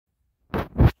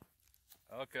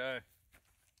Okay.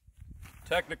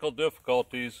 Technical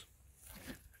difficulties.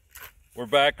 We're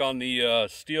back on the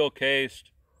steel-cased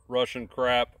Russian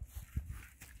crap.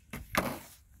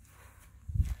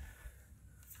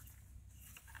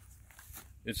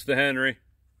 It's the Henry.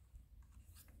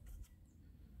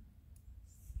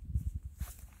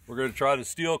 We're going to try the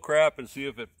steel crap and see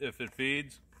if it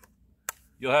feeds.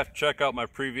 You'll have to check out my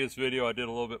previous video. I did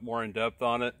a little bit more in depth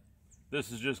on it. This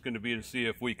is just going to be to see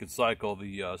if we can cycle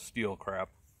the steel crap.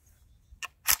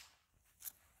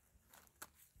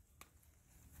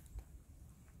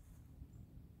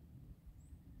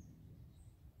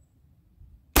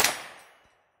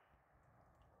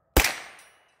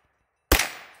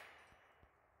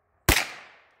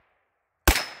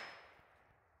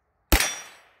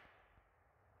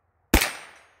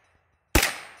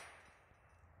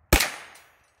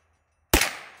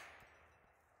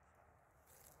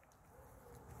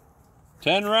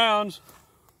 Ten rounds.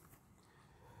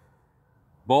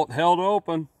 Bolt held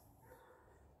open.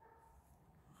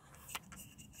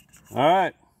 All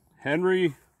right,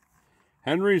 Henry's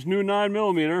new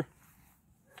 9mm.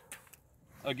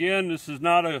 Again, this is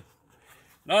not a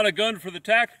gun for the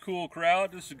tactical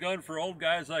crowd. This is a gun for old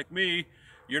guys like me.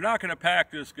 You're not going to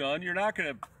pack this gun. You're not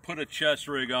going to put a chest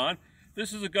rig on.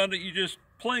 This is a gun that you just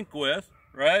plink with,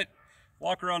 right?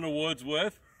 Walk around the woods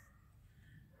with.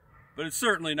 But it's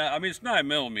certainly not, I mean, it's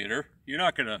 9mm. You're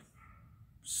not going to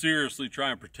seriously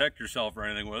try and protect yourself or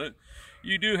anything with it.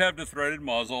 You do have the threaded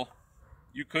muzzle.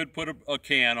 You could put a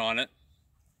can on it.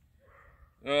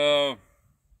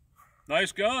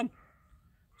 Nice gun.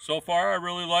 So far, I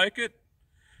really like it.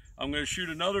 I'm going to shoot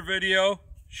another video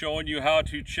showing you how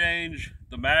to change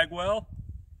the mag well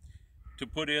to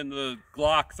put in the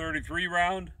Glock 33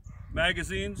 round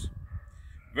magazines.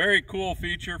 Very cool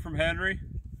feature from Henry.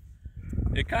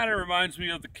 It kind of reminds me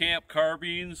of the camp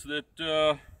carbines that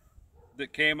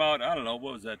came out, I don't know,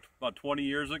 what was that, about 20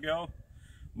 years ago?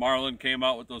 Marlin came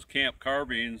out with those camp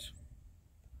carbines.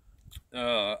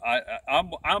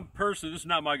 I'm personally, this is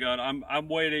not my gun. I'm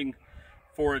waiting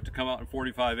for it to come out in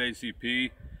 45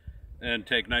 ACP and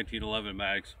take 1911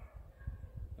 mags.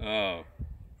 All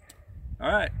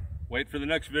right, wait for the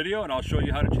next video and I'll show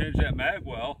you how to change that mag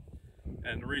well.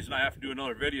 And the reason I have to do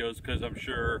another video is because I'm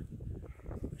sure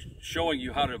showing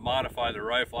you how to modify the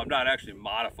rifle. I'm not actually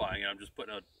modifying it, I'm just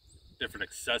putting a different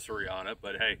accessory on it.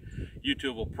 But hey,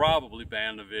 YouTube will probably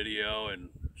ban the video and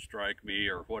strike me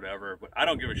or whatever, but I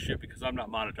don't give a shit because I'm not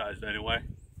monetized anyway.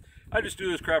 I just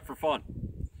do this crap for fun.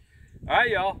 All right,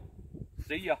 y'all,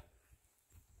 see ya.